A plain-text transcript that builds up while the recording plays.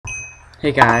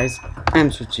Hey guys,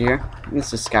 I'm Mswitzer here.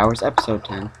 This is SKYWARS episode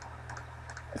 10.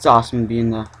 It's awesome being in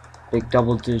the big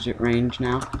double-digit range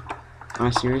now on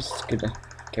a series. It's good to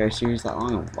carry a series that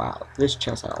long. And wow, this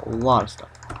chest had a lot of stuff.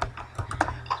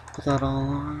 Put that all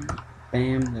on.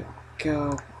 Bam, there we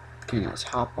go. Getting this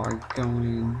hotbar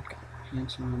going. Got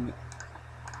pants on.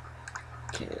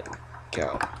 Okay, there we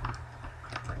go.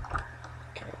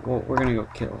 Okay, well, we're gonna go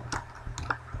kill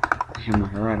him or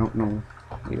her. I don't know.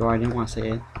 I didn't want to say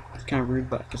it. It's kind of rude,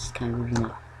 but I guess it's kind of rude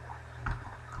enough.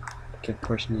 Give the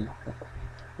person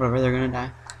whatever, they're gonna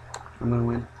die. I'm gonna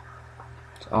win.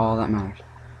 It's all that matters.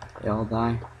 They all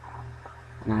die,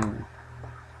 and I win.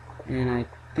 And I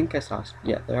think I saw.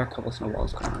 Yeah, there are a couple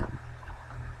snowballs going on.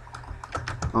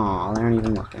 Aw, they aren't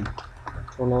even looking.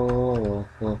 Bum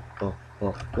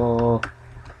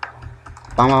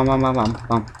bum bum bum bum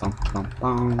bum bum bum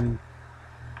bum.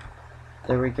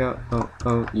 There we go.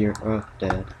 Oh, you're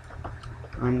dead.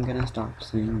 I'm gonna stop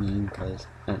singing because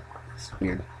it's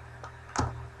weird.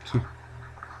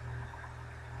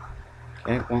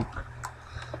 Okay, well,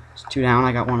 it's 2 down.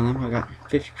 I got one of them. I got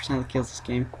 50% of the kills this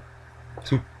game.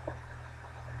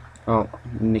 Oh,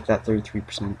 make that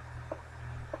 33%.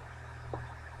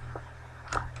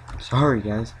 Sorry,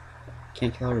 guys.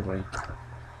 Can't kill everybody.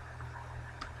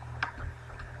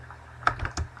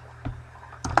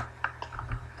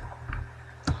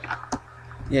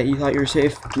 Yeah, you thought you were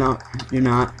safe? No, you're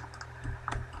not.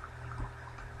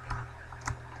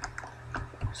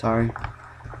 Sorry.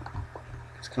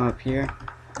 Let's come up here.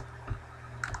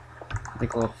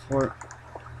 Make a little fort.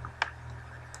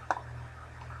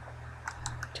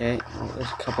 Okay, well, there's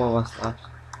a couple of us left.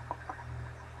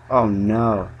 Oh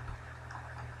no.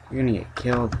 You're gonna get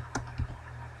killed.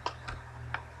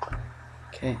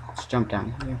 Okay, let's jump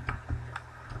down here.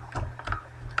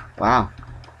 Wow.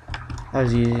 That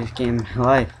was the easiest game of my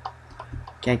life.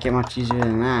 Can't get much easier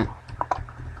than that.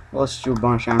 Well, let's do a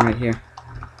bonus round right here.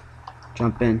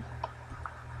 Jump in.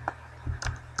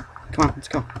 Come on, let's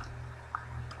go.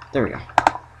 There we go.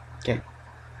 Okay.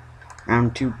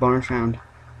 Round 2, bonus round.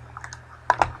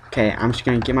 Okay, I'm just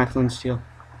gonna get my flint and steel.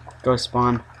 Go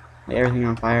spawn. Light everything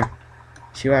on fire.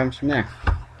 See what happens from there.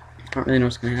 I don't really know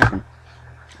what's gonna happen.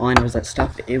 All I know is that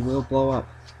stuff, it will blow up.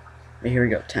 Right, here we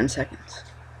go. 10 seconds.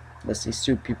 Let's see,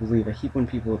 soup people leave. I hate when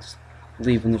people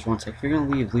leave when there's 1 second. If you're gonna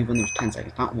leave when there's 10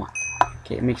 seconds, not 1.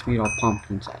 Okay, it makes me get all pumped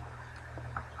inside.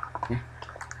 Okay.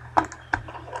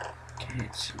 Okay,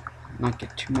 let's not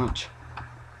get too much.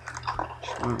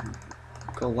 Just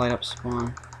go light up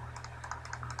spawn.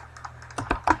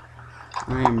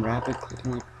 I am rapid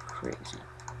clicking like crazy.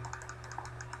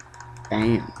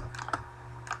 Bam.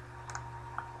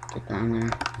 Get down there.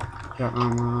 Put your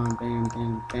armor on. Bam,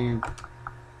 bam, bam.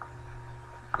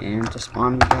 And to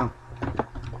spawn we go.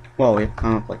 Whoa, we have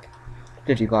come up like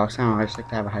 50 blocks. I don't know, I just like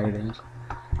to have a higher advantage.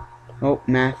 Oh,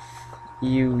 math.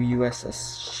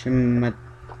 USS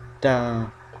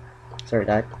Shimada. Sorry,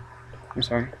 died. I'm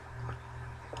sorry.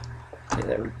 Okay,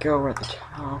 there we go. We're at the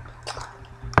top.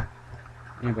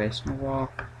 Anyway,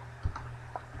 snowball.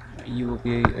 You will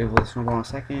be able to snowball in a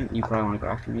second. You probably want to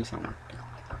go after me, so I'm not going to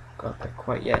go up there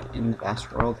quite yet in the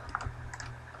vast world.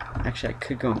 Actually, I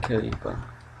could go and kill you, but no.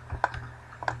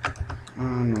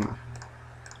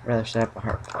 I'd rather set up a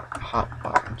hot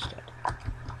bar instead.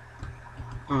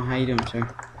 Oh, how you doing, sir?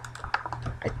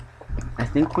 I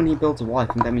think when he builds a wall, I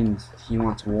think that means he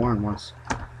wants war and wants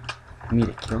me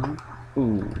to kill him.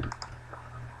 Ooh.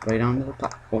 Right onto the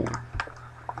platform.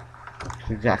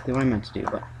 That's exactly what I meant to do,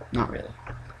 but not really.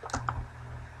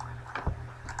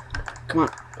 Come on.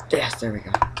 Yes, there we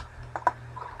go.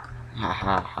 Ha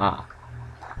ha ha.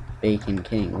 Bacon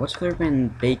King. What's there been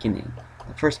bacon in?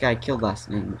 The first guy I killed last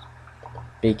name was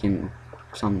Bacon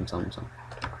something.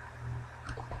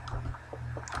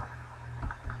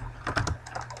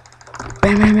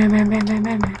 Bam bam bam bam bam bam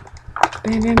bam bam.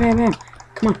 Bam bam bam bam.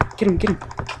 Come on, get him.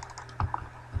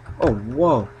 Oh,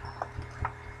 whoa.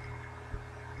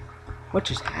 What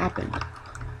just happened?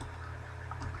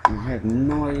 I have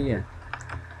no idea.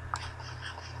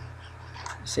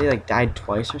 Say like died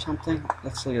twice or something?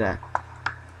 Let's look at that.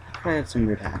 I probably had some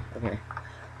weird hack. Okay.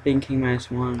 Bacon King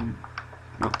 -1.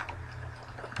 No.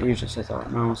 It usually says all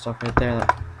that normal stuff right there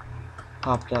that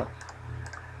popped up.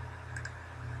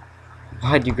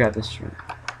 Why'd you grab this string?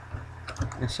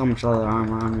 There's so much other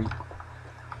armor on me.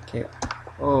 Okay.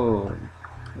 Oh.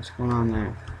 What's going on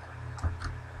there?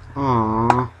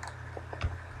 Aww.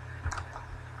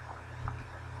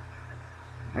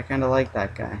 I kinda like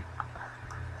that guy.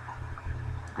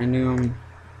 I knew him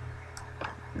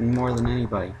more than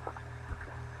anybody.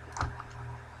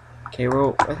 Okay,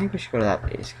 well, I think we should go to that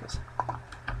base, cause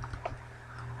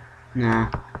nah.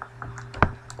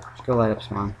 Let's go light up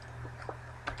spawn.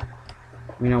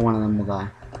 We know one of them will die.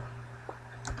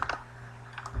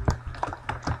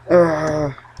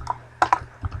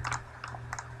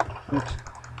 Oops.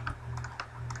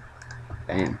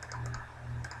 Bam.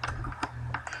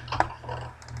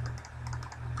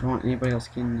 Don't want anybody else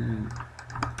getting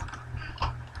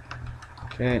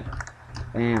Okay.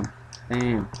 Bam.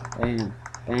 Bam. Bam.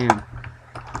 Bam.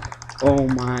 Oh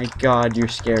my god, you're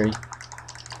scary.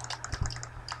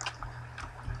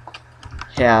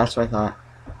 Yeah, that's what I thought.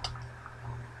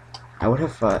 I would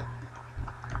have fought.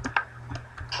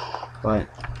 But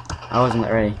I wasn't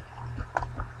ready.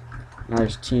 Now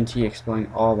there's TNT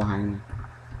exploding all behind me.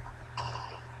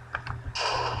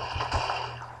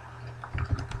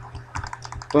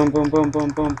 Boom, boom, boom, boom,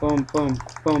 boom, boom, boom,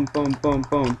 boom, boom, boom,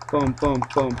 boom, boom, boom,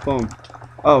 boom, boom.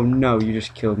 Oh no, you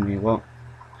just killed me. Well,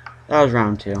 that was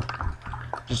round 2.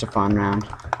 Just a fun round.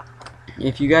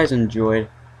 If you guys enjoyed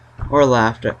or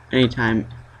laughed at any time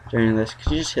during this,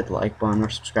 could you just hit the like button or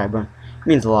subscribe button? It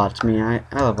means a lot to me. I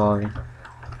love all of you.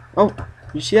 Oh,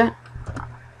 you see that?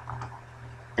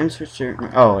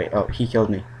 Mswitzer. Oh wait, oh, he killed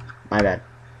me. My bad.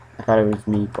 I thought it was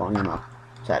me blowing him up.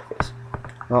 Sad face.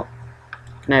 Well,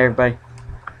 good night everybody.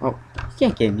 Oh, you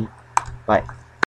can't get me. Bye.